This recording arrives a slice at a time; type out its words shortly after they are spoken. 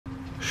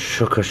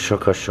Shuka,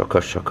 shuka,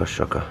 shuka, shuka,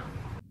 shuka.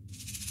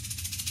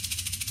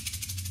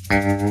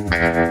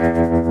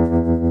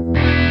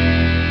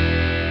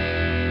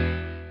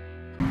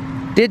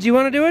 Did you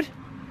want to do it?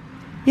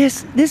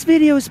 Yes, this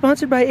video is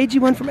sponsored by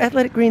AG1 from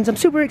Athletic Greens. I'm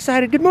super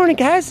excited. Good morning,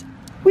 guys.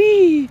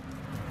 Whee!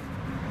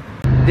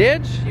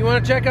 Did you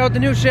want to check out the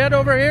new shed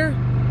over here?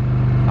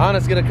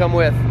 Anna's gonna come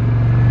with.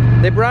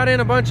 They brought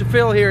in a bunch of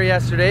fill here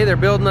yesterday. They're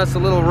building us a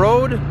little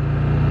road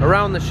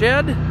around the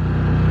shed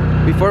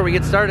before we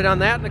get started on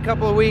that in a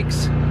couple of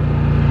weeks.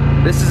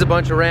 This is a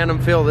bunch of random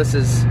fill. This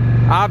is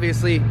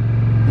obviously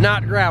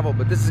not gravel,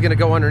 but this is gonna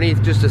go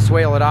underneath just to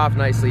swale it off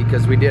nicely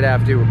because we did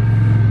have to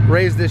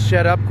raise this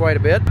shed up quite a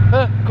bit.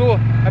 Cool,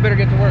 I better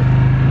get to work.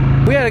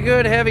 We had a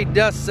good heavy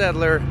dust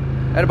settler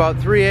at about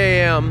 3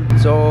 a.m.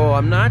 so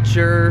I'm not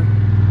sure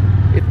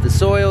if the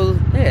soil,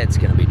 it's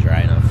gonna be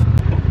dry enough.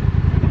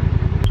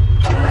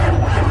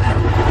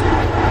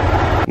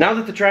 Now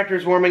that the tractor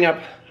is warming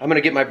up, I'm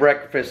gonna get my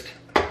breakfast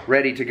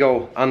ready to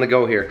go on the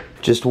go here.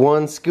 Just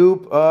 1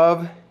 scoop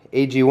of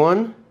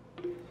AG1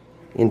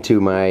 into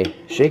my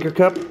shaker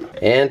cup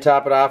and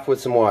top it off with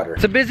some water.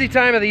 It's a busy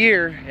time of the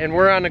year and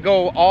we're on the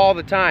go all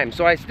the time.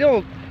 So I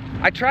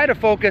try to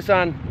focus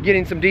on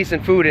getting some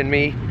decent food in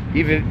me,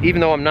 even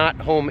though I'm not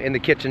home in the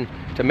kitchen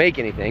to make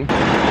anything.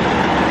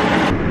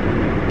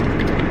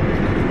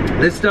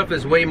 This stuff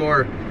is way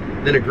more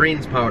than a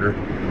greens powder.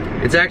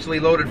 It's actually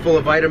loaded full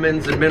of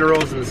vitamins and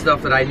minerals and the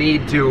stuff that I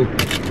need to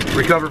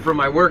recover from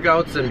my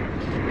workouts and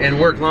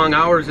work long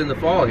hours in the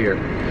fall here.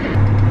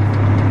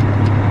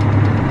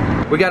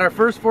 We got our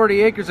first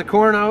 40 acres of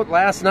corn out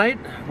last night.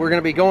 We're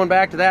gonna be going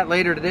back to that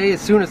later today as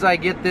soon as I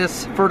get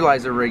this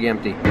fertilizer rig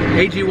empty.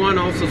 AG1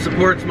 also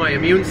supports my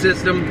immune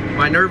system,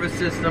 my nervous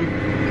system,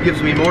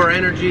 gives me more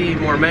energy,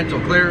 more mental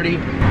clarity.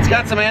 It's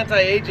got some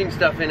anti-aging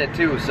stuff in it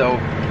too, so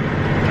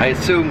I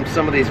assume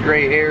some of these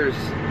gray hairs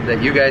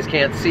that you guys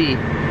can't see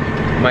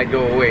might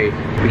go away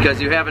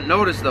because you haven't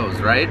noticed those,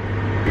 right?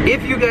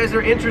 If you guys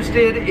are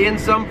interested in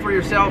some for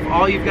yourself,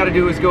 all you've got to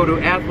do is go to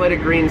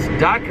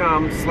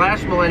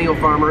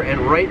athleticgreens.com/millennialfarmer,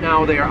 and right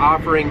now they are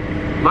offering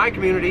my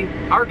community,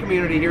 our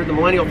community here, the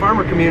Millennial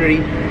Farmer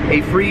community,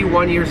 a free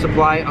 1-year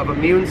supply of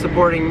immune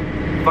supporting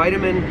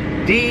vitamin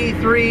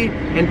D3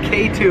 and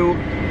K2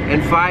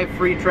 and 5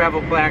 free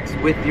travel packs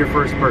with your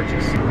first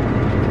purchase.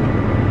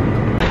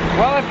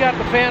 While I've got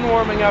the fan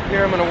warming up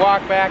here, I'm going to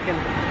walk back and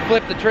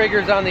flip the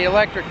triggers on the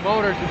electric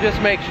motors and just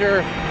make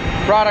sure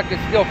product is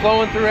still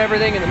flowing through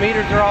everything and the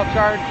meters are all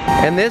charged.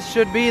 And this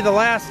should be the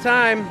last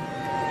time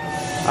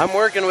I'm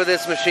working with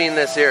this machine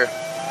this year.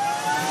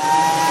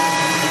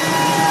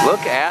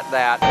 Look at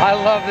that. I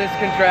love this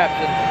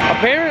contraption.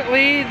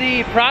 Apparently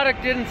the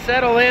product didn't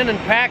settle in and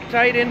pack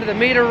tight into the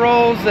meter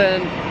rolls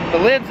and the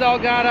lids all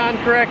got on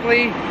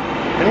correctly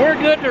and we're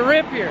good to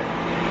rip here.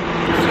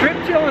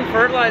 Strip tilling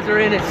fertilizer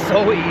in is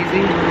so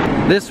easy.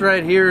 This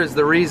right here is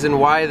the reason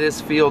why this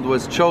field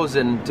was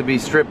chosen to be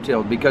strip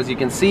tilled, because you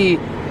can see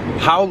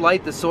how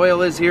light the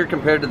soil is here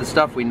compared to the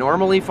stuff we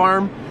normally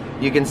farm.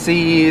 You can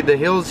see the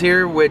hills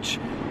here, which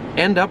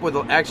end up with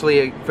actually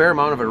a fair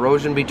amount of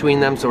erosion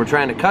between them, so we're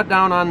trying to cut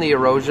down on the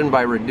erosion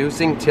by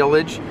reducing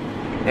tillage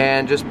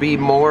and just be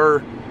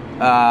more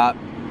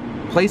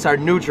place our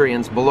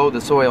nutrients below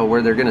the soil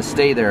where they're gonna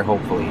stay there,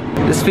 hopefully.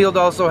 This field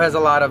also has a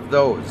lot of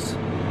those,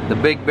 the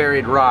big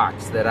buried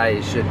rocks that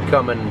I should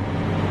come and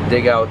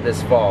dig out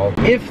this fall.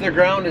 If the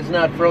ground is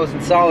not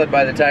frozen solid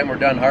by the time we're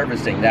done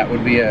harvesting, that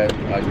would be a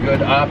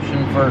good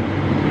option for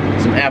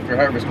some after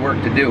harvest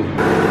work to do.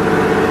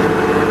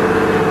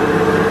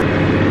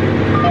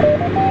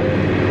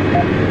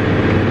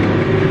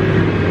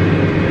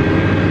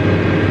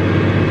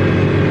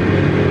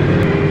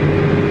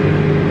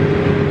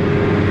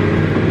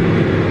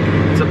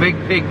 It's a big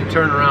pig to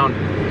turn around.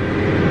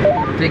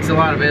 It takes a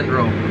lot of end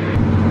row.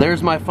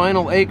 There's my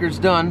final acres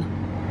done.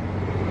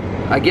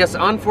 I guess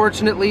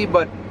unfortunately,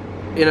 but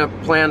in a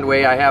planned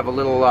way, I have a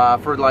little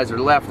fertilizer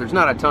left. There's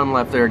not a ton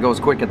left there. It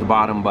goes quick at the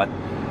bottom, but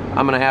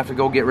I'm gonna have to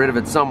go get rid of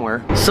it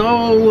somewhere.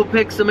 So we'll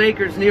pick some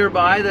acres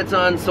nearby that's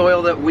on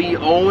soil that we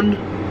own.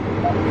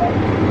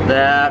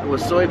 That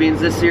was soybeans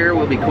this year,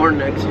 will be corn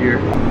next year.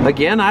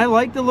 Again, I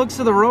like the looks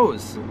of the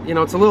rows. You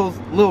know, it's a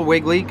little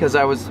wiggly because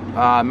I was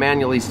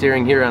manually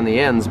steering here on the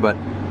ends, but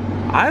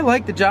I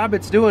like the job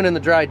it's doing in the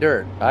dry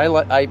dirt. I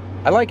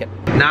like it.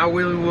 Now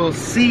we will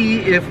see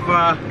if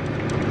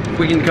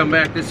we can come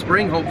back this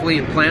spring, hopefully,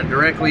 and plant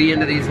directly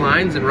into these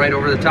lines and right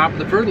over the top of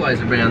the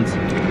fertilizer bands.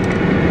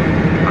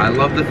 I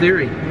love the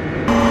theory.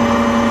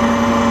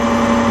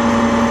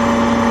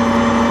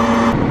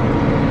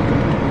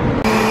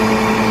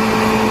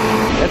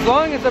 As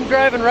long as I'm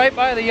driving right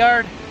by the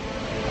yard,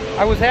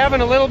 I was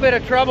having a little bit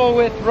of trouble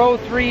with row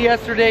 3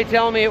 yesterday,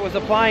 telling me it was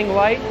applying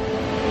light.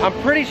 I'm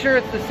pretty sure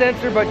it's the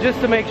sensor, but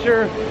just to make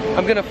sure,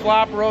 I'm gonna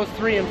flop rows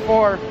 3 and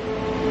 4.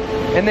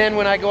 And then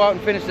when I go out and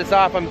finish this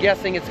off, I'm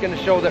guessing it's gonna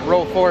show that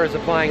row 4 is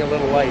applying a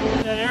little light.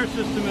 That air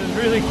system is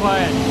really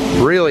quiet.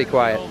 Really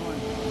quiet.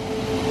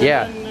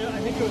 Yeah. I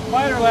think it was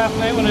quieter last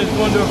night when I was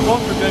going to a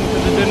closer bin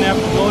because it didn't have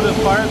to blow this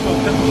fire, so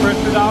it kept the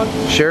pressure down.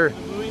 Sure. The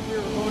buoys here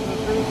were going to the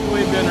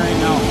through bin right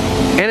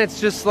And it's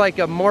just like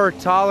a more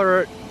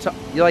tolerant,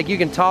 like you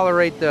can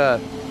tolerate the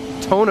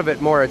tone of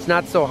it more. It's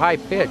not so high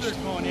pitched.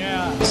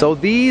 Yeah. So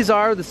these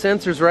are the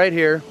sensors right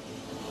here.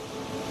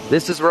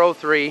 This is row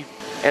 3,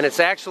 and it's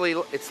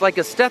like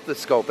a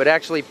stethoscope. It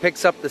actually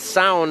picks up the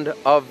sound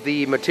of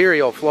the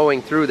material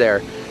flowing through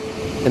there.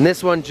 And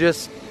this one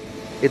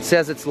it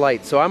says it's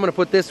light. So I'm gonna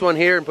put this one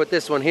here and put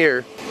this one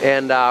here,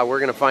 and we're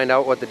gonna find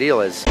out what the deal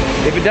is.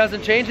 If it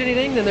doesn't change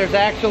anything, then there's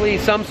actually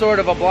some sort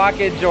of a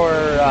blockage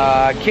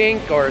or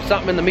kink or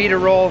something in the meter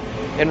roll,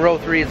 and row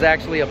 3 is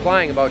actually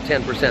applying about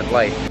 10%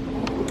 light.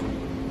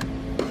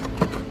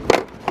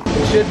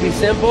 It should be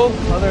simple,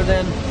 other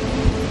than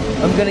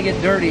I'm gonna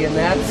get dirty, and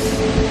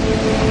that's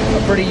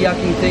a pretty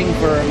yucky thing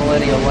for a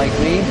millennial like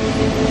me.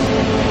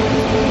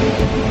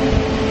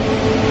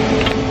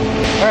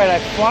 All right, I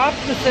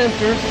swapped the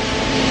sensors,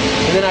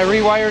 and then I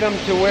rewired them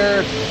to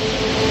where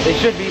they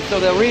should be so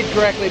they'll read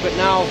correctly, but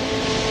now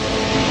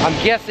I'm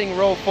guessing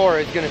row 4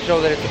 is gonna show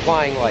that it's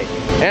applying light.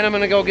 And I'm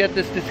gonna go get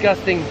this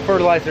disgusting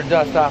fertilizer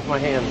dust off my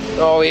hands.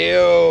 Oh,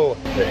 ew.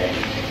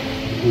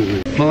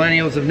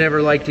 Millennials have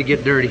never liked to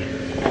get dirty.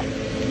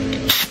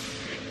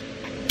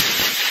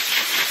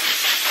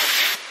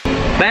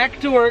 Back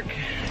to work.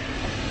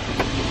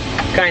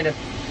 Kinda.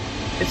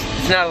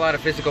 It's not a lot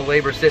of physical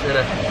labor sitting in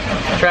a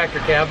tractor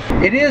cab.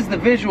 It is the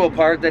visual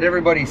part that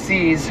everybody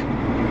sees,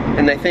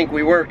 and they think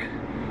we work,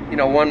 you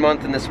know, 1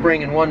 month in the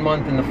spring and 1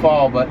 month in the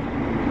fall, but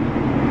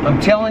I'm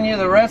telling you,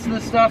 the rest of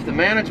the stuff, the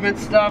management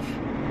stuff,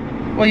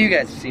 well, you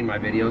guys have seen my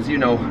videos, you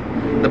know.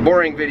 The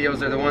boring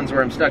videos are the ones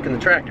where I'm stuck in the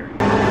tractor.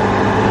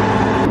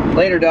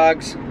 Later,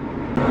 dogs.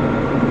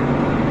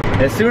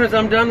 As soon as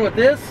I'm done with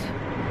this,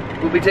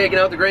 we'll be taking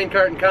out the grain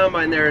cart and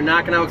combine there and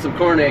knocking out some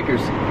corn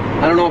acres.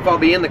 I don't know if I'll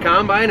be in the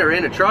combine or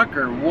in a truck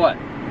or what.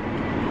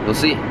 We'll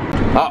see.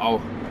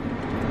 Uh-oh.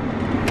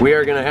 We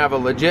are gonna have a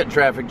legit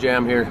traffic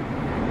jam here.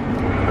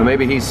 Or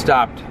maybe he's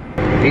stopped.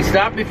 He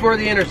stopped before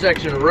the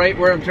intersection, right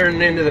where I'm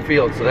turning into the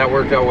field, so that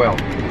worked out well.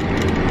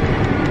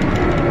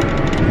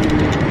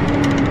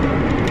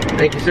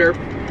 Thank you, sir.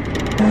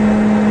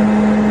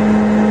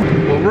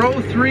 Well,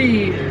 row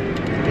 3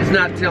 is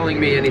not telling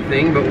me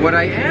anything, but what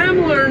I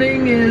am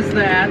learning is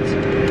that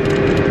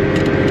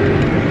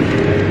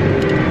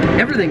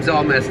everything's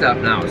all messed up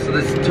now. So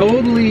this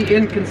totally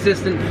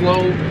inconsistent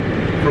flow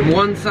from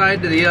one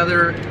side to the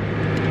other,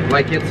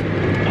 like it's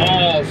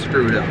all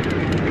screwed up.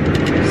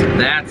 So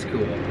that's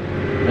cool.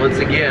 Once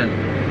again,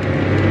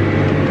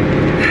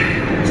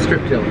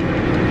 strip till.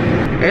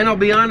 And I'll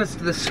be honest,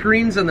 the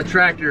screens on the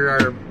tractor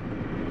are,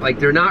 like,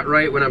 they're not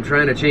right when I'm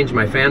trying to change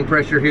my fan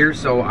pressure here,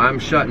 so I'm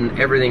shutting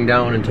everything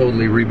down and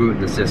totally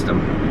rebooting the system.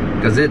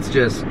 Because it's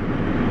just,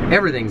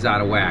 everything's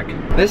out of whack.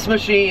 This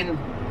machine,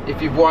 if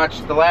you've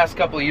watched the last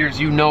couple of years,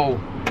 you know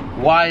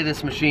why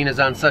this machine is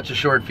on such a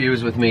short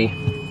fuse with me.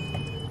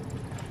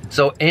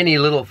 So any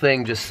little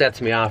thing just sets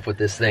me off with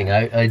this thing.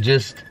 I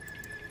just,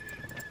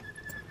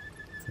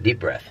 deep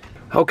breath.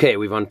 Okay,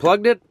 we've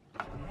unplugged it.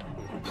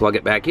 Plug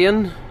it back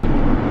in.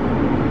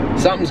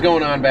 Something's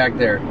going on back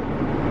there.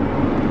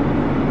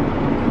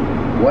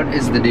 What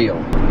is the deal?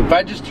 If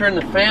I just turn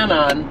the fan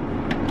on,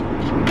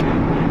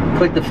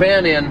 click the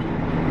fan in,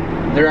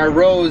 there are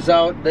rows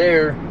out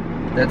there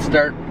that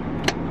start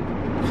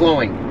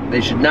flowing.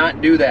 They should not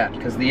do that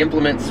because the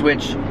implement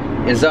switch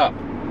is up.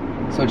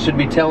 So it should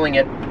be telling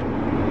it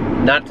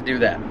not to do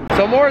that.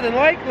 So more than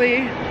likely,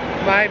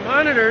 my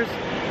monitors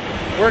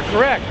were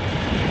correct.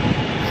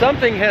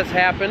 Something has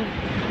happened.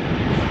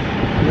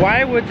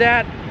 Why would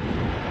that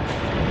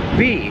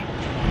be?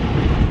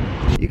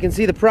 You can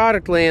see the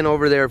product laying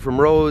over there from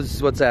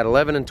rows, what's that,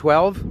 11 and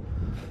 12?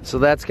 So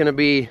that's gonna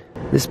be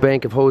this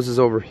bank of hoses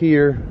over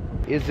here.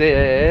 Is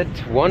it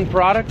one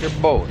product or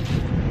both?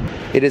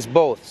 It is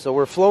both, so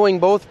we're flowing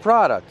both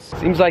products.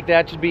 Seems like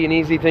that should be an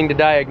easy thing to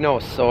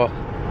diagnose, so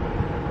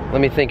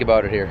let me think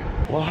about it here.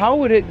 Well, how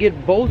would it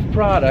get both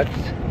products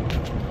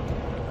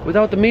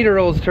without the meter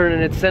rolls turning?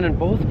 It's sending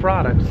both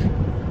products.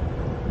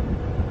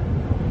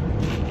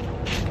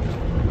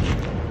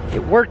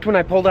 It worked when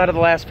I pulled out of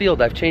the last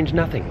field. I've changed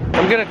nothing.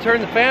 I'm gonna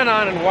turn the fan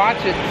on and watch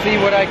it and see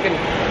what I can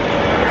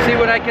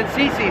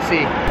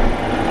see.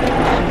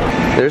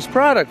 There's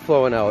product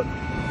flowing out.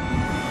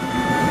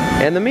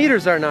 And the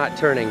meters are not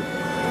turning.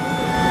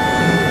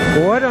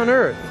 What on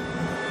earth?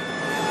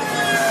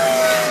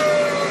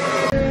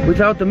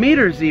 Without the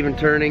meters even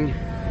turning.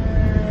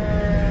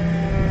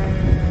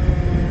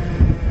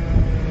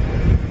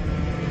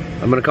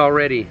 I'm gonna call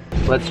ready.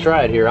 Let's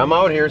try it here. I'm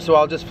out here, so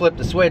I'll just flip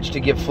the switch to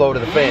give flow to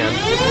the fan.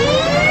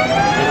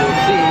 And we'll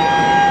see.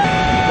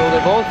 So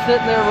they're both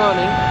sitting there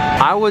running.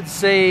 I would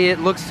say it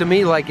looks to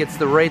me like it's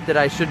the rate that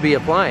I should be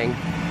applying.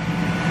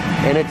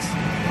 And it's,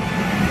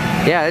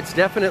 yeah, it's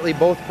definitely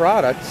both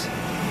products.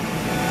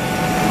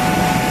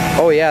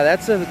 Oh yeah,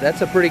 that's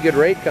a pretty good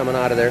rate coming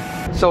out of there.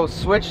 So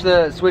switch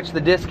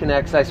the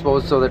disconnects, I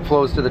suppose, so that it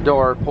flows to the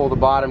door, pull the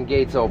bottom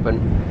gates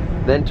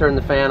open, then turn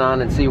the fan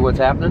on and see what's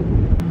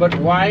happening. But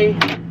why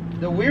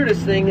the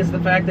weirdest thing is the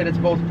fact that it's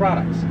both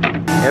products.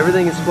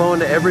 Everything is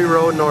flowing to every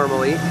row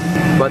normally,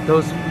 but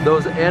those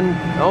end,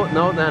 oh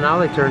no, now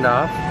they turned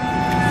off.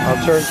 I'll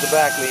turn to the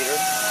back meter.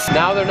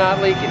 Now they're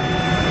not leaking.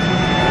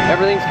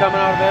 Everything's coming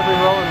out of every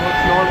row and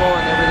looks normal,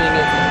 and everything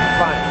is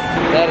fine.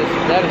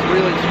 That is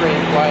really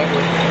strange. Why it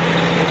would,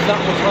 if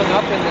something was hung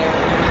up in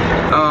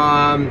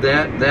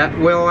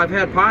there. Well, I've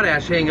had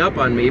potash hang up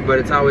on me, but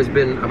I've always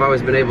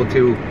been able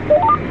to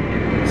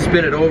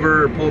spin it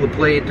over or pull the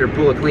plate or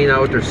pull a clean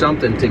out or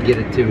something to get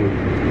it to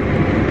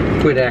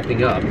quit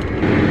acting up.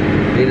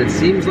 And it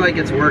seems like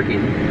it's working.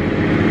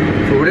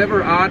 For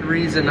whatever odd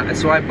reason,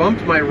 so I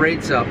bumped my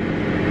rates up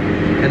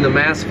and the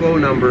mass flow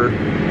number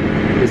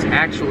is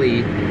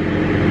actually,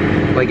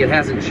 like, it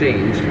hasn't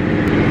changed.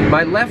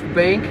 My left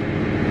bank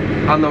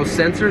on those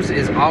sensors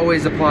is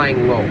always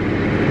applying low.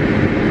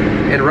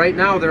 And right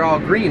now they're all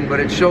green, but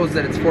it shows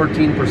that it's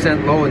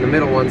 14% low and the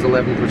middle one's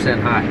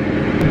 11% high.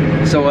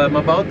 So I'm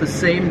about the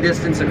same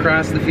distance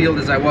across the field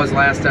as I was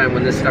last time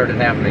when this started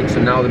happening.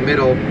 So now the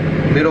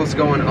middle's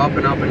going up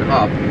and up and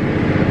up,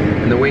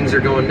 and the wings are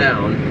going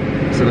down.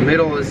 So the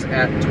middle is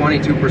at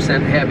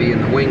 22% heavy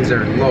and the wings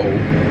are low.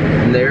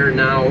 And they're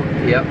now,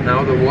 yep,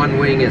 now the one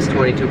wing is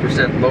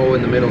 22% low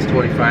and the middle's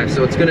 25.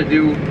 So it's gonna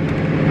do,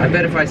 I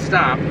bet if I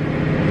stop,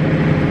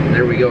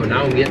 there we go,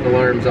 now I'm getting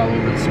alarms all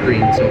over the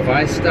screen. So if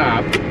I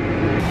stop,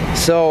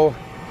 so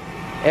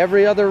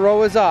every other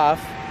row is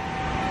off,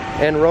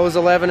 and rows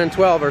 11 and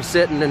 12 are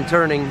sitting and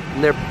turning,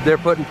 and they're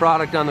putting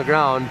product on the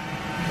ground,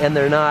 and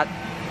they're not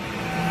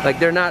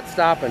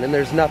stopping, and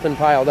there's nothing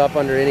piled up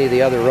under any of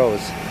the other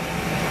rows.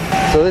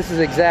 So this is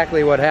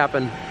exactly what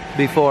happened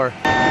before.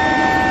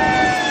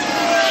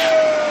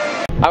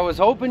 I was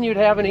hoping you'd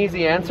have an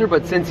easy answer,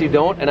 but since you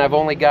don't, and I've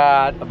only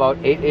got about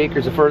 8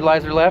 acres of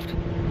fertilizer left,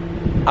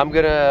 I'm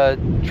gonna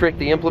trick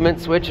the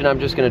implement switch and I'm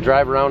just gonna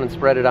drive around and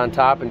spread it on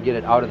top and get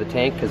it out of the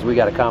tank because we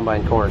got to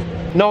combine corn.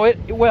 No, it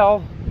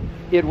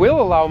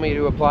will allow me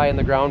to apply in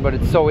the ground, but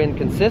it's so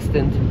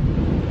inconsistent.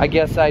 I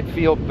guess I'd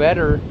feel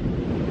better.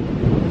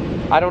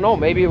 I don't know,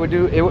 maybe it would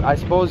do, I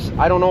suppose,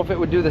 I don't know if it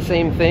would do the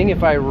same thing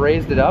if I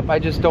raised it up. I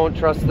just don't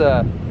trust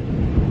the,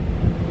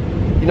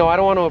 you know, I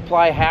don't want to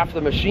apply half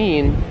the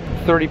machine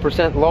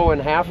 30% low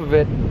and half of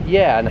it,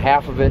 yeah, and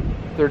half of it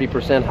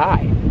 30%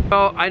 high.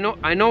 Well, I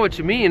know what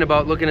you mean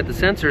about looking at the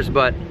sensors,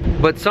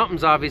 but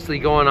something's obviously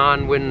going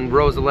on when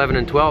rows 11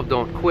 and 12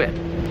 don't quit.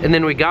 And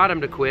then we got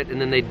them to quit, and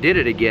then they did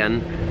it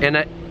again.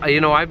 And you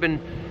know,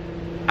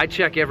 I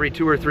check every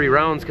 2 or 3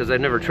 rounds because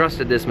I've never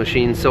trusted this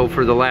machine. So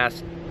for the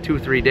last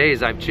 2-3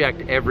 days, I've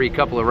checked every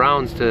couple of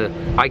rounds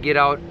I get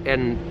out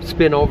and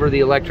spin over the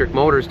electric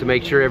motors to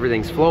make sure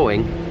everything's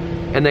flowing,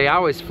 and they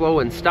always flow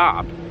and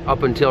stop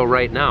up until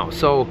right now.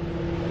 So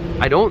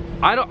I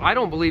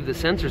don't believe the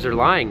sensors are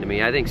lying to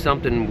me. I think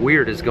something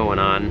weird is going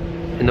on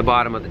in the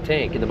bottom of the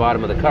tank, in the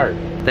bottom of the cart.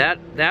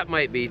 That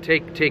might be,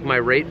 take my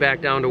rate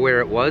back down to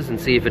where it was and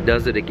see if it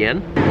does it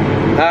again.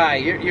 Hi,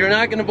 you're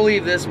not gonna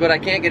believe this, but I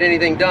can't get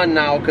anything done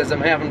now because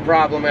I'm having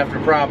problem after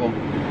problem.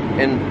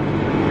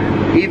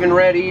 And even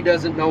Red E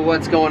doesn't know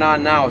what's going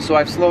on now. So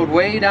I've slowed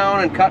way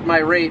down and cut my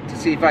rate to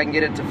see if I can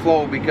get it to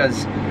flow,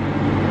 because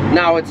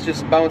now it's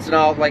just bouncing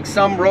out. Like,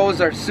 some rows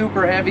are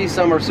super heavy,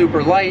 some are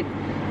super light.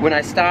 When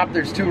I stop,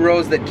 there's 2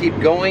 rows that keep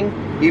going,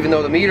 even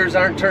though the meters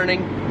aren't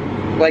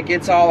turning. Like,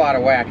 it's all out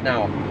of whack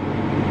now.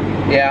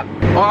 Yeah.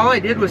 All I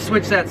did was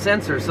switch that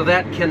sensor, so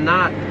that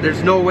cannot,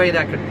 there's no way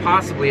that could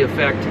possibly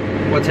affect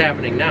what's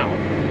happening now.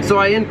 So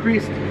I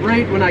increased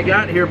rate when I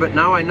got here, but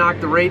now I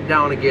knocked the rate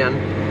down again,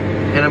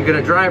 and I'm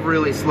gonna drive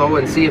really slow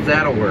and see if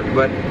that'll work.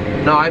 But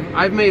no,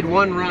 I've made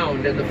 1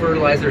 round, and the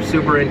fertilizer's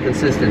super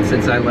inconsistent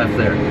since I left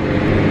there.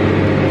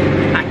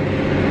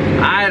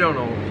 I don't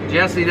know.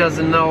 Jesse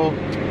doesn't know.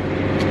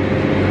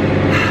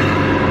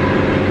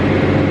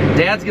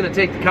 Dad's gonna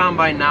take the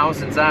combine now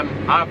since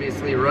I'm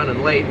obviously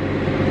running late.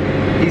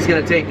 He's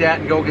gonna take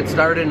that and go get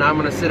started, and I'm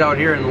gonna sit out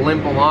here and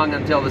limp along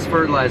until this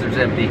fertilizer's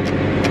empty.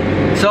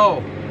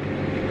 So,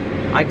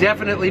 I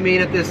definitely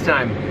mean it this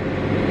time.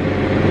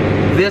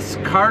 This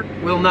cart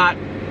will not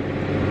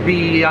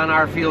be on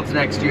our fields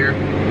next year.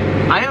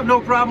 I have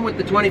no problem with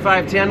the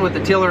 2510 with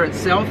the tiller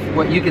itself,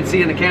 what you can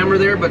see in the camera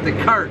there, but the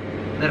cart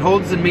that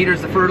holds and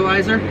meters the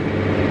fertilizer,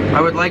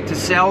 I would like to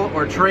sell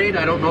or trade.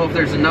 I don't know if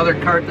there's another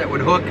cart that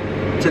would hook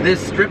to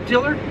this strip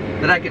tiller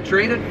that I could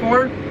trade it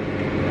for,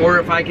 or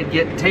if I could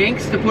get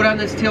tanks to put on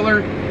this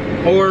tiller,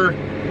 or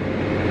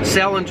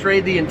sell and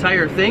trade the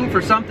entire thing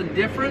for something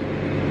different.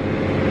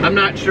 I'm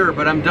not sure,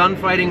 but I'm done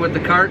fighting with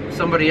the cart.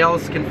 Somebody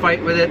else can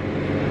fight with it.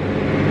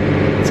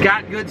 It's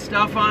got good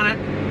stuff on it,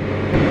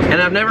 and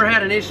I've never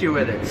had an issue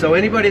with it. So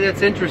anybody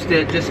that's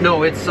interested, just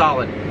know it's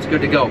solid. It's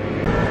good to go.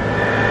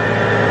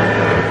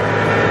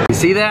 You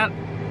see that?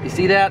 You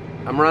see that?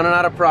 I'm running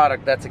out of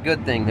product. That's a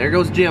good thing. There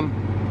goes Jim.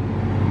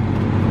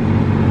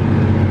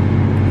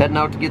 Heading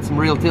out to get some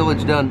real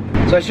tillage done.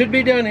 So I should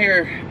be done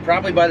here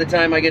probably by the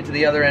time I get to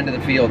the other end of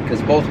the field,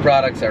 because both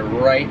products are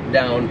right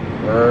down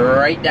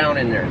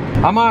in there.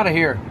 I'm out of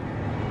here.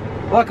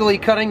 Luckily,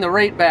 cutting the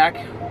rate back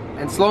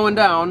and slowing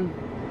down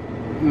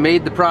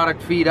made the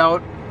product feed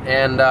out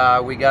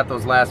and we got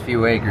those last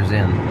few acres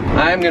in.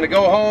 I'm gonna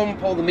go home,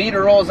 pull the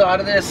meter rolls out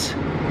of this,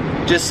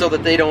 just so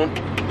that they don't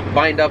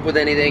bind up with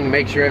anything,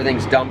 make sure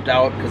everything's dumped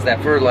out, because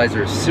that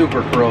fertilizer is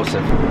super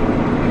corrosive.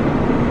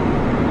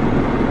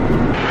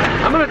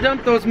 I'm gonna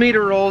dump those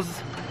meter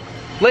rolls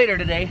later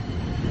today,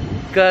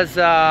 because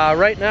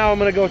right now I'm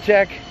gonna go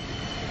check,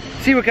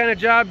 see what kind of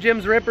job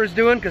Jim's Ripper's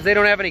doing, because they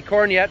don't have any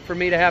corn yet for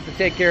me to have to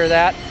take care of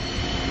that.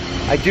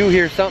 I do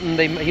hear something,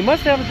 he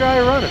must have a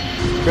dryer running.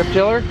 Strip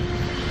tiller,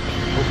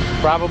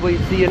 we'll probably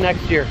see you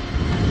next year.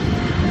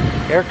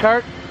 Air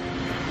cart,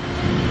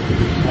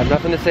 I have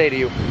nothing to say to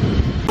you.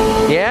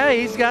 Yeah,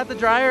 he's got the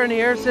dryer and the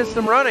air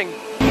system running.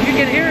 You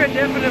can hear it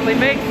definitely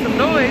makes some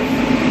noise,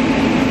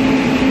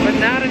 but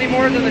not any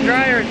more than the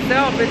dryer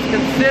itself. It's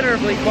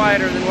considerably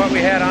quieter than what we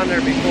had on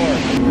there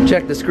before.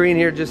 Check the screen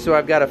here just so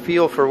I've got a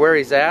feel for where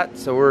he's at.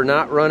 So we're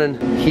not running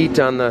heat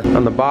on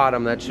the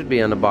bottom. That should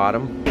be on the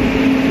bottom.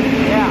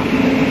 Yeah.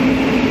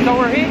 So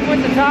we're heating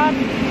with the top.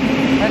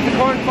 As the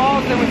corn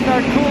falls, then we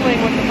start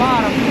cooling with the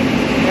bottom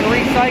and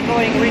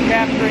recycling,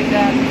 recapturing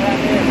that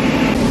air.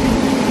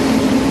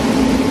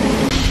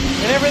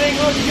 And everything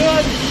looks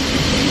good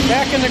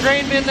back in the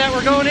grain bin that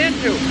we're going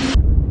into.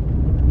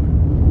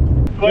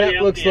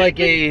 That looks like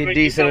a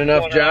decent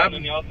enough job.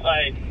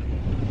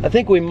 I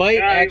think we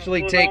might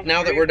actually take,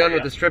 now that we're done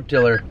with the strip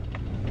tiller,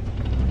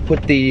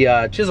 put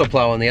the chisel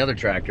plow on the other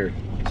tractor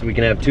so we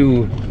can have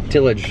two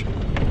tillage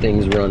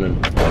things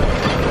running.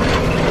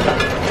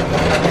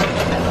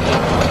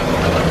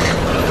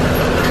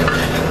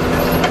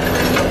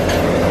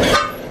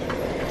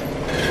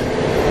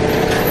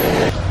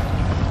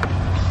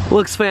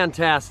 Looks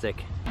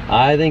fantastic.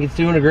 I think it's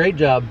doing a great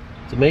job.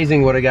 It's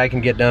amazing what a guy can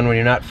get done when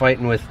you're not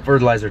fighting with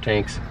fertilizer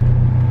tanks.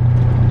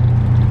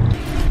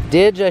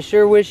 Didge, I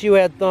sure wish you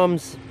had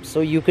thumbs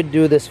so you could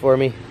do this for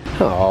me.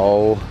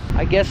 Oh,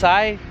 I guess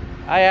I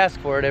ask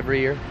for it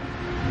every year.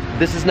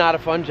 This is not a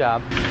fun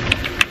job.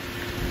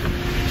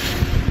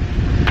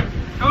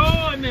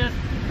 Oh, I missed.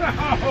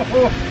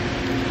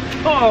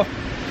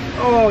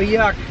 Oh,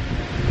 yuck.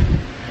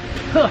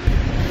 Huh.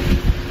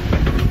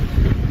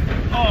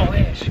 Oh,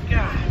 ish,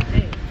 God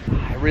dang.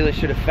 I really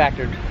should have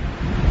factored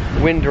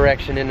wind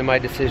direction into my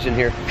decision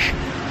here.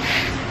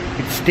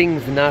 It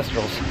stings the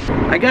nostrils.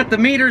 I got the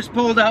meters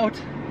pulled out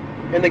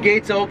and the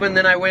gates open,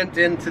 then I went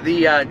into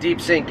the deep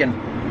sink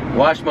and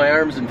washed my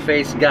arms and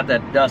face and got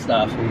that dust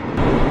off me.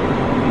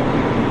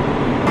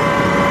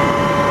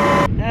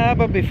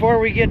 But before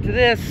we get to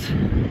this,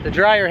 the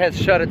dryer has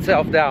shut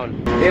itself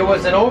down. It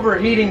was an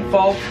overheating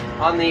fault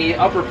on the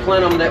upper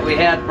plenum that we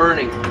had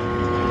burning.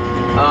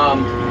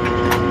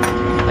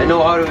 I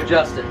know how to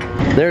adjust it.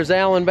 There's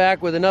Alan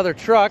back with another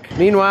truck.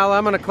 Meanwhile,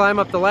 I'm gonna climb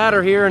up the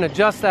ladder here and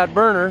adjust that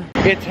burner.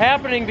 It's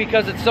happening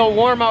because it's so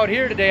warm out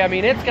here today. I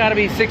mean, it's gotta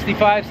be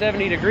 65,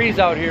 70 degrees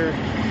out here,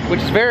 which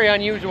is very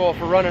unusual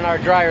for running our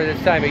dryer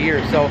this time of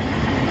year. So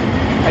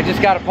I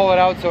just gotta pull it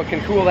out so it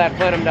can cool that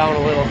plenum down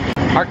a little.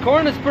 Our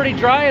corn is pretty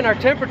dry and our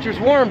temperature's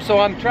warm, so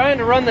I'm trying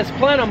to run this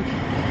plenum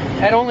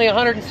at only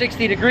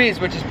 160 degrees,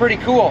 which is pretty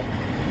cool.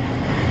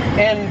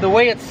 And the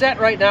way it's set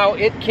right now,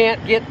 it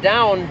can't get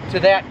down to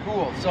that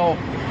cool, so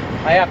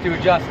I have to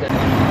adjust it.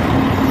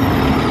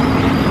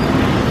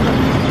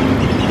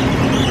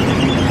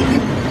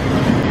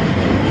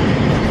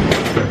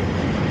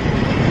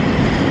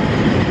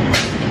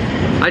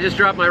 I just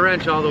dropped my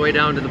wrench all the way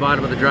down to the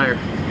bottom of the dryer.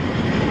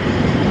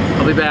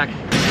 I'll be back.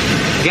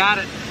 Got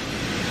it.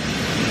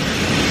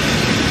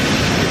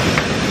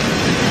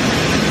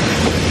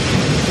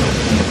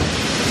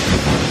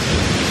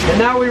 And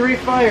now we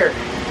refire.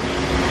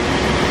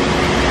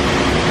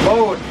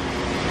 Load.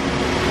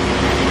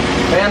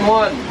 Fan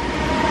 1.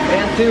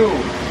 Fan 2.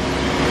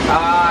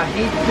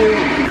 Heat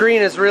 2.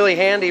 Screen is really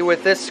handy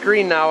with this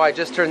screen now. I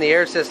just turned the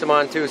air system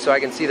on too so I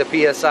can see the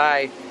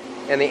PSI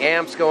and the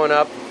amps going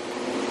up.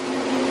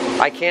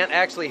 I can't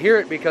actually hear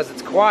it because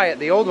it's quiet.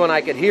 The old one I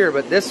could hear,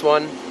 but this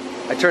one,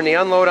 I turn the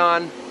unload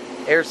on,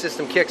 air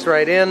system kicks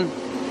right in. You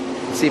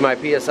can see my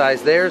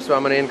PSI's there, so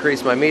I'm going to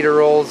increase my meter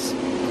rolls.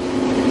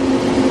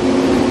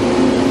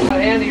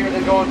 Handier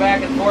than going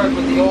back and forth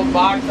with the old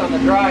box on the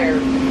dryer,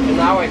 and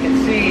now I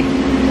can see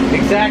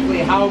exactly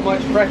how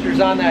much pressure's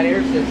on that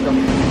air system.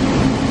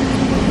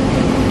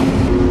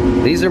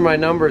 These are my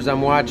numbers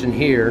I'm watching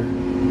here.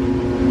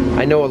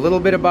 I know a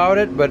little bit about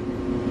it, but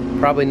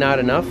probably not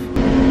enough.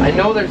 I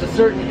know there's a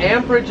certain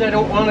amperage I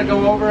don't want to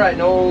go over. I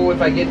know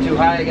if I get too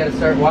high I got to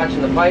start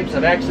watching the pipes.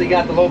 I've actually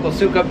got the local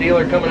Sukup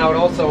dealer coming out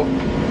also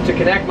to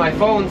connect my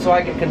phone so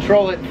I can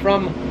control it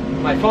from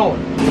my phone.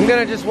 I'm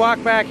gonna just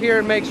walk back here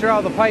and make sure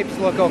all the pipes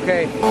look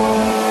okay.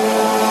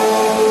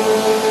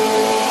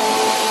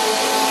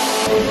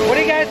 What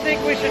do you guys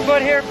think we should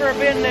put here for a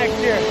bin next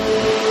year?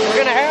 We're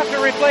gonna have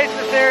to replace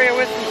this area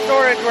with some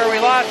storage where we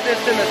lost this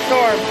in the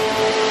storm.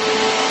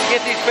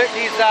 Get these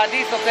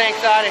diesel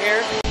tanks out of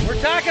here.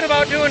 We're talking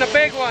about doing a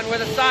big one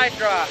with a side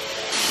draw.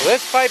 Well,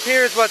 this pipe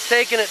here is what's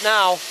taking it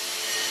now.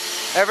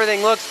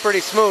 Everything looks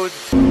pretty smooth.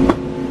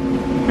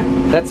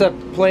 That's a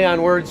play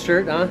on words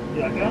shirt, huh?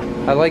 You like that?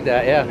 I like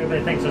that, yeah.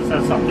 Everybody thinks it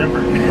says something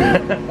different.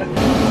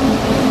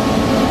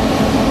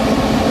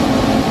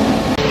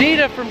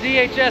 Jeff from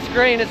DHS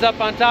Grain is up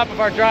on top of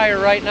our dryer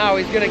right now.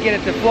 He's gonna get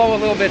it to flow a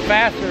little bit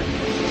faster.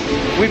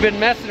 We've been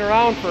messing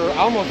around for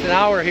almost an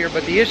hour here,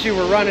 but the issue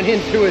we're running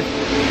into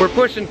is we're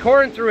pushing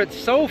corn through it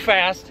so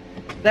fast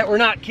that we're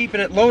not keeping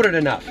it loaded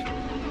enough.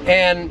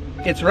 And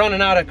it's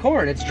running out of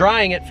corn. It's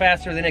drying it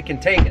faster than it can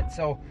take it.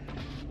 So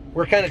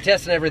we're kind of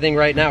testing everything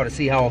right now to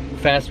see how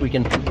fast we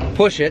can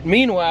push it.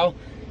 Meanwhile,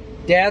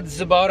 Dad's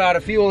about out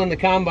of fuel in the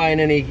combine,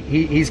 and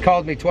he's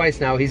called me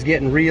twice now. He's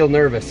getting real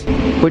nervous.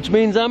 Which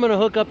means I'm gonna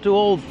hook up to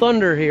old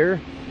Thunder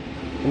here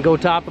and go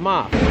top him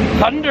off.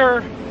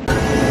 Thunder!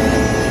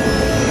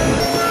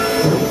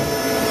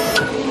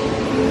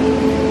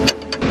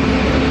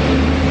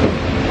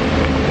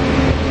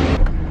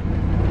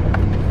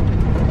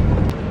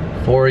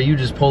 Or you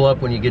just pull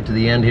up when you get to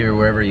the end here,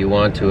 wherever you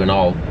want to, and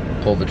I'll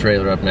pull the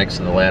trailer up next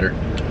to the ladder.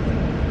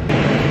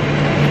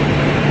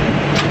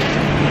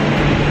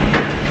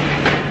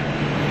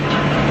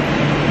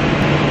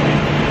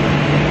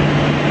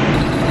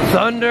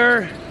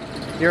 Thunder,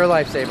 you're a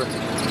lifesaver.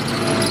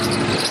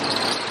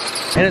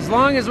 And as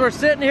long as we're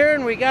sitting here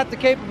and we got the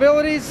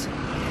capabilities,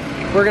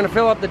 we're gonna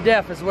fill up the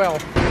DEF as well.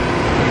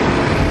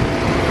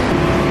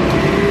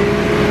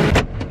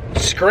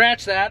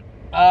 Scratch that.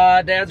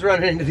 Dad's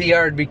running into the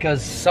yard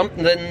because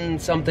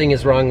something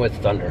is wrong with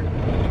Thunder.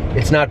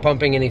 It's not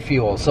pumping any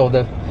fuel. So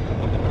the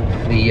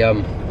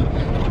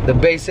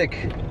basic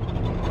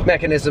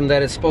mechanism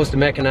that is supposed to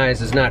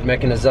mechanize is not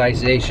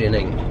mechanization.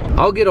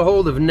 I'll get a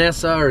hold of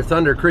Nessa or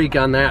Thunder Creek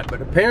on that, but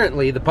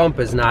apparently the pump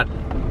is not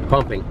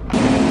pumping.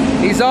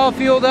 He's all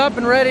fueled up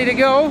and ready to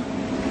go,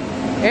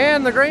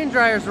 and the grain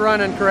dryer's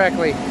running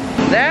correctly.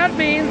 That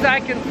means I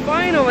can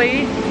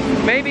finally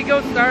maybe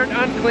go start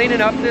on cleaning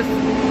up this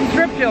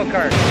strip till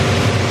cart.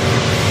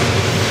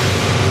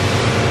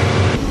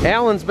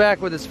 Alan's back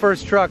with his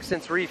first truck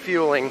since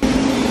refueling.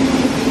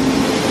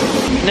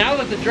 Now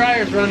that the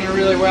dryer's running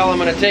really well, I'm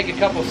going to take a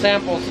couple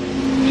samples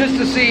just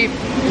to see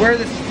where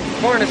this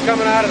corn is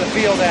coming out of the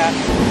field at.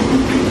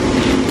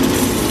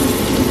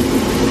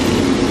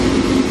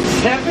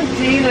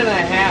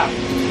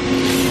 17.5.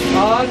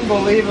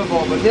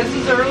 Unbelievable, but this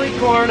is early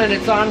corn and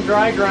it's on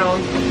dry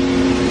ground,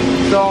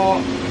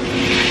 so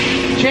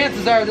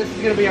chances are this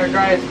is going to be our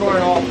driest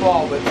corn all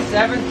fall, but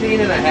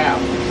 17.5.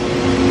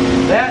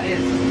 That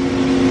is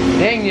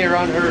dang near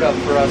unheard of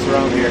for us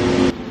around here.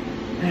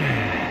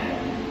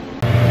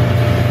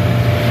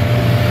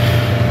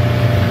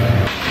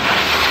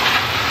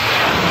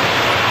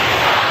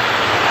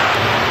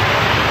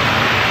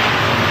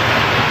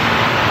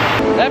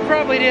 That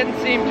probably didn't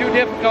seem too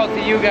difficult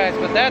to you guys,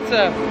 but that's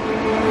a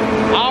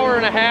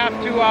hour-and-a-half,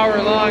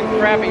 2-hour-long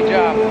crappy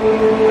job.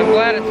 I'm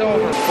glad it's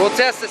over. We'll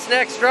test this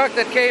next truck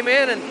that came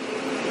in and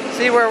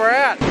see where we're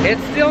at.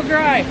 It's still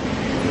dry,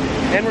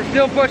 and we're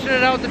still pushing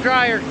it out the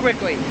dryer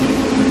quickly.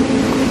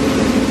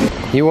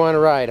 You want to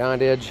ride, huh,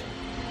 Didge?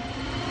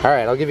 All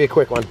right, I'll give you a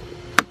quick one.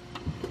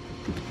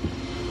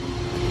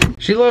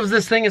 She loves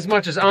this thing as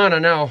much as Anna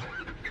now.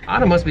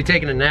 Anna must be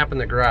taking a nap in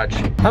the garage.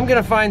 I'm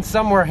gonna find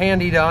somewhere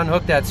handy to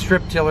unhook that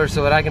strip tiller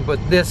so that I can put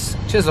this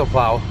chisel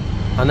plow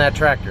on that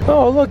tractor.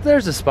 Oh, look,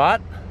 there's a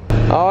spot.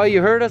 Oh,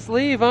 you heard us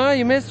leave, huh?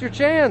 You missed your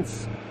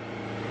chance.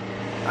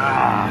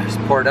 Ah, this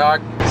poor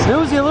dog.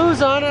 Snooze, you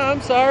lose, Anna.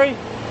 I'm sorry.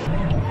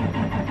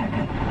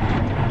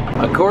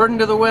 According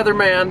to the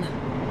weatherman,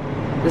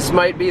 this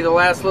might be the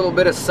last little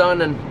bit of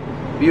sun and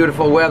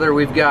beautiful weather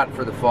we've got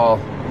for the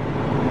fall.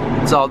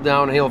 It's all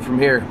downhill from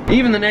here.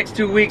 Even the next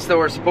 2 weeks, though,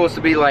 are supposed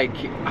to be like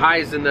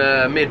highs in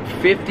the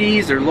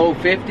mid-50s or low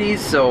 50s,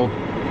 so,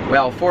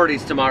 well,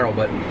 40s tomorrow,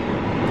 but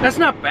that's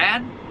not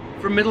bad.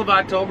 For middle of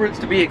October, it's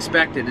to be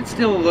expected. It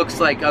still looks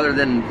like, other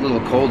than a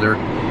little colder,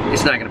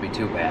 it's not gonna be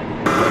too bad.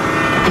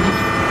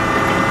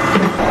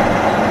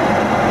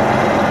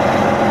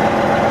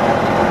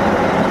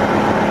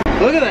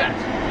 Look at that.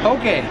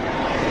 Okay,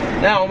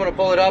 now I'm gonna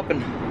pull it up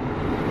and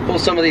pull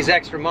some of these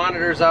extra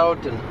monitors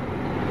out and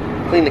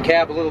clean the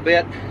cab a little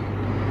bit,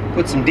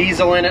 put some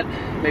diesel in it.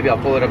 Maybe I'll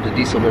pull it up to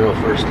diesel mineral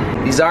first.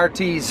 These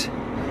RTs,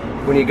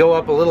 when you go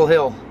up a little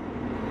hill,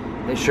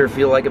 they sure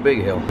feel like a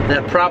big hill.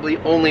 That probably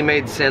only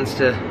made sense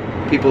to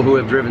people who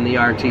have driven the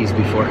RTs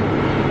before,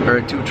 or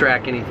a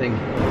 2-track anything.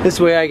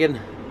 This way I can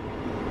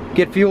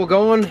get fuel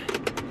going,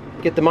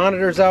 get the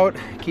monitors out,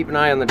 keep an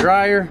eye on the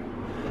dryer.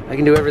 I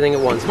can do everything at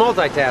once,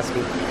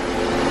 multitasking.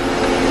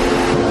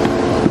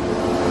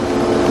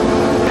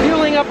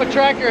 Fueling up a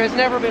tractor has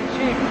never been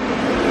cheap,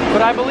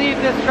 but I believe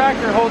this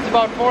tractor holds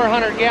about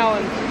 400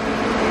 gallons.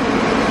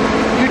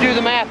 You do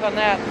the math on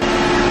that.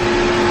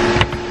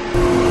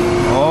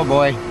 Oh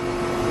boy.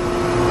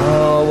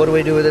 Oh, what do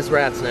we do with this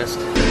rat's nest?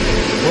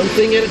 One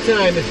thing at a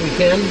time if we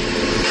can.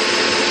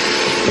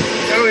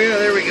 Oh yeah,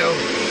 there we go.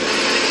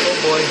 Oh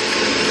boy.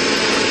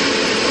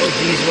 Oh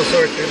geez, we'll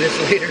sort through this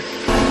later.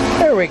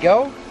 There we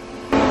go.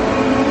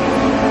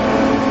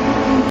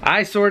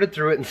 I sorted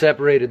through it and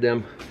separated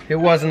them. It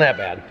wasn't that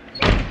bad.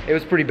 It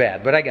was pretty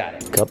bad, but I got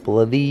it. A couple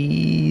of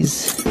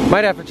these.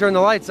 Might have to turn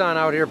the lights on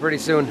out here pretty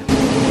soon.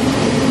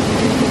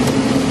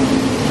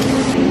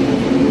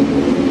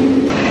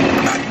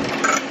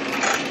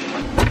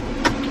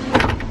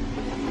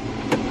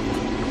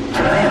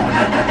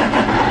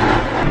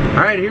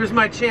 right, here's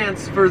my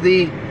chance for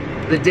the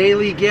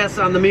daily guess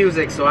on the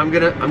music. So I'm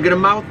gonna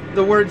mouth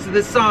the words to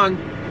this song.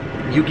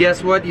 You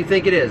guess what you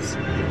think it is.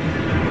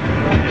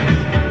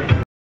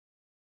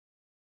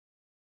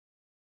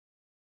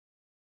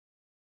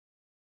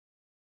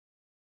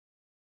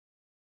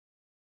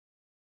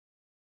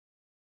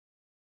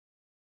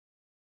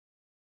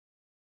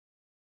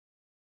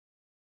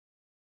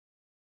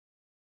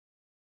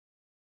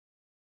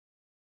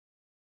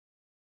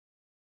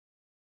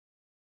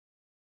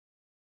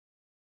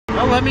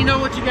 Well, let me know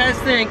what you guys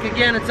think.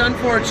 Again, it's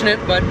unfortunate,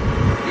 but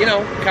you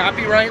know,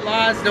 copyright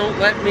laws don't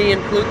let me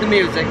include the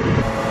music.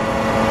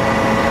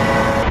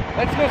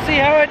 Let's go see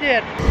how I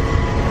did.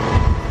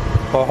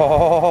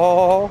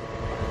 Oh,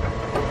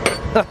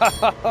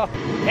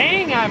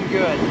 dang, I'm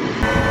good.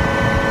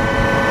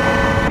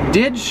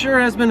 Did sure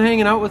has been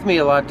hanging out with me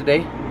a lot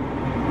today,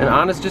 and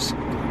Honest just,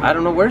 I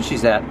don't know where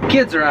she's at.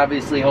 Kids are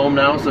obviously home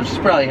now, so she's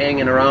probably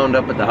hanging around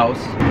up at the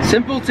house.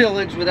 Simple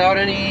tillage without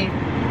anything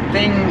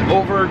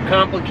over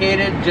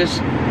complicated, just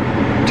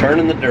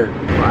turning the dirt.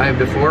 5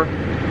 to 4. Go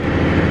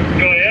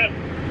ahead.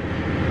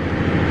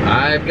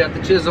 I've got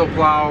the chisel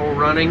plow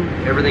running.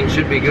 Everything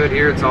should be good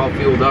here. It's all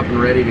fueled up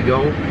and ready to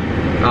go.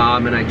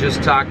 And I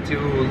just talked to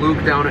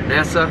Luke down at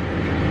Nessa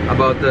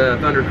about the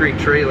Thunder Creek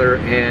trailer,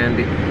 and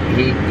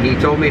he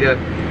told me to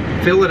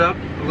fill it up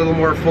a little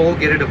more full,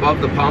 get it above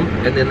the pump,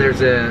 and then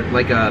there's a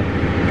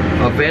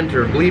vent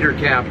or bleeder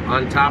cap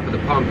on top of the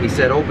pump. He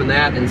said open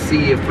that and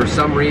see if for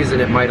some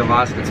reason it might have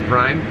lost its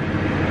prime.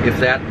 If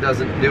that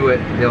doesn't do it,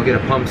 they'll get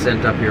a pump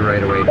sent up here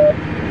right away.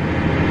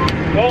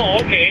 Oh,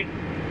 okay.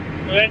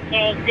 Well, that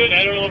sounds good.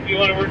 I don't know if you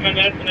want to work on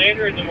that tonight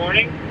or in the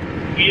morning.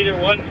 Either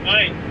one's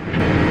fine.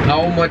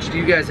 How much do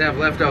you guys have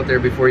left out there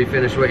before you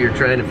finish what you're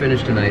trying to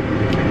finish tonight?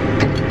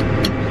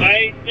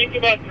 I think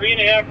about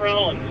 3.5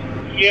 rounds.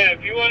 Yeah,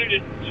 if you wanted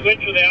to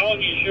switch with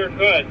Alan, you sure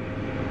could.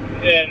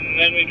 And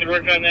then we could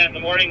work on that in the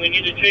morning. We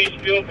need to change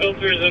fuel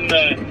filters in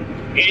the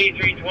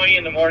 8320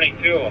 in the morning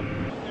too.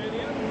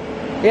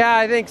 Yeah,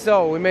 I think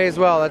so. We may as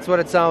well. That's what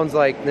it sounds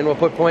like. Then we'll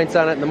put points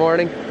on it in the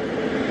morning.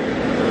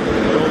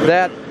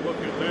 That Look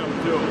at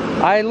them too.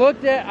 I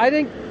looked at. I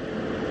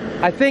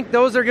think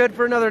those are good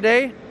for another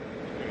day,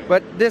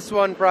 but this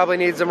one probably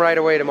needs them right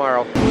away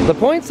tomorrow. The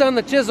points on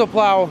the chisel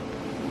plow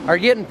are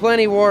getting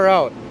plenty wore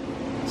out.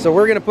 So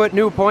we're gonna put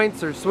new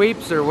points or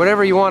sweeps or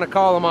whatever you want to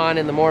call them on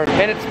in the morning.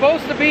 And it's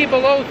supposed to be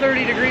below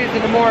 30 degrees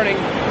in the morning.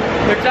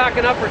 They're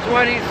talking upper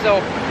 20s, so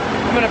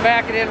I'm gonna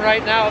back it in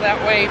right now. That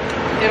way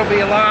it'll be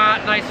a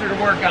lot nicer to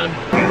work on.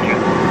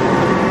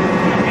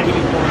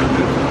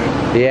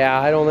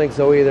 Yeah, I don't think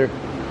so either.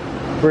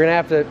 We're gonna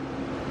have to,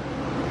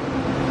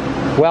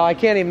 well, I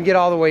can't even get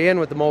all the way in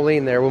with the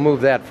Moline there. We'll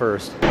move that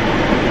first.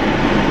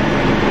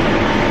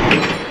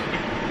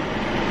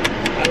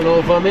 I don't know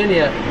if I'm in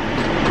yet.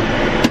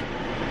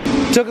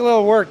 Took a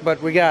little work,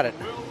 but we got it.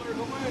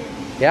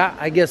 Yeah,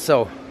 I guess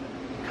so.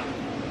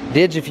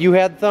 Didge, if you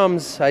had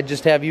thumbs, I'd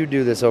just have you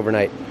do this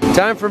overnight.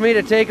 Time for me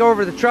to take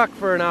over the truck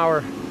for an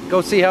hour.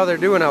 Go see how they're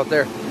doing out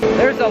there.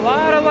 There's a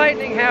lot of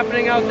lightning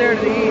happening out there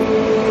to the east.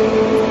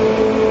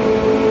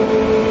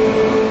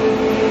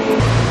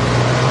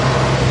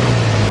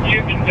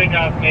 You can pick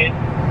off, mate.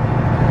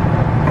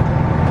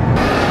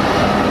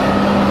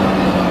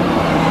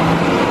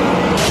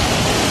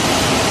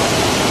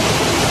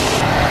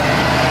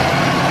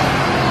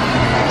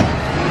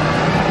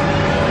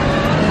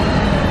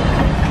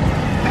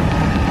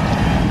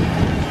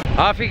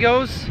 Off he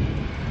goes,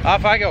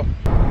 off I go.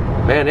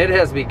 Man, it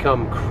has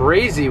become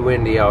crazy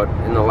windy out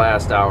in the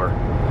last hour.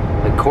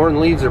 The corn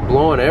leaves are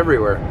blowing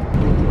everywhere.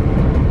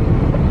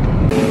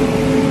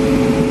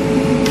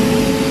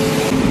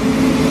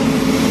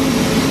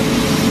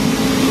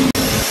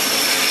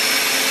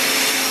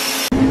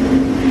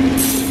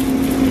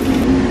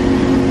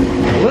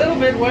 A little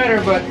bit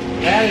wetter, but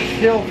that is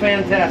still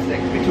fantastic.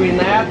 Between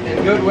that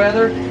and good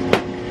weather,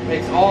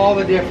 makes all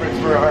the difference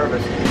for a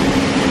harvest.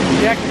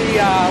 Check the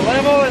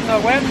level in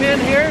the wet bin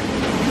here.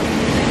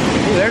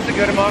 Ooh, there's a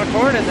good amount of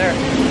corn in there.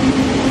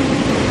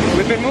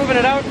 We've been moving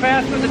it out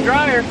fast with the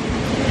dryer,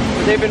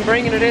 but they've been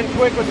bringing it in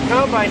quick with the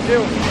combine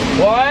too.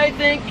 Well, I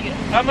think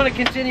I'm gonna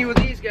continue with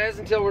these guys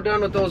until we're done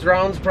with those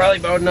rounds, probably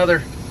about another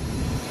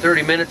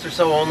 30 minutes or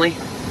so only.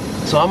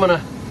 So I'm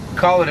gonna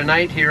call it a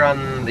night here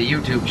on the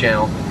YouTube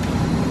channel.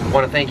 I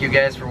wanna thank you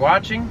guys for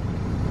watching.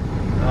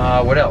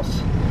 What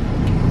else?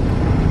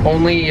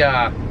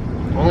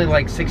 Only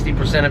like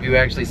 60% of you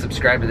actually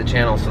subscribe to the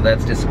channel, so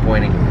that's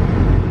disappointing.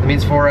 That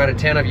means 4 out of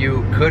 10 of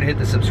you could hit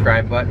the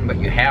subscribe button, but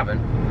you haven't.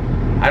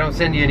 I don't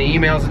send you any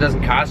emails, it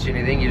doesn't cost you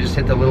anything, you just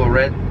hit the little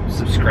red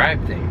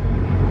subscribe thing.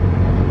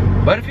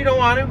 But if you don't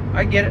want to,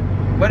 I get it,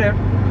 whatever.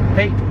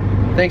 Hey,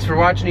 thanks for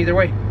watching either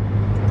way.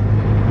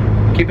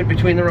 Keep it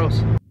between the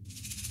rows.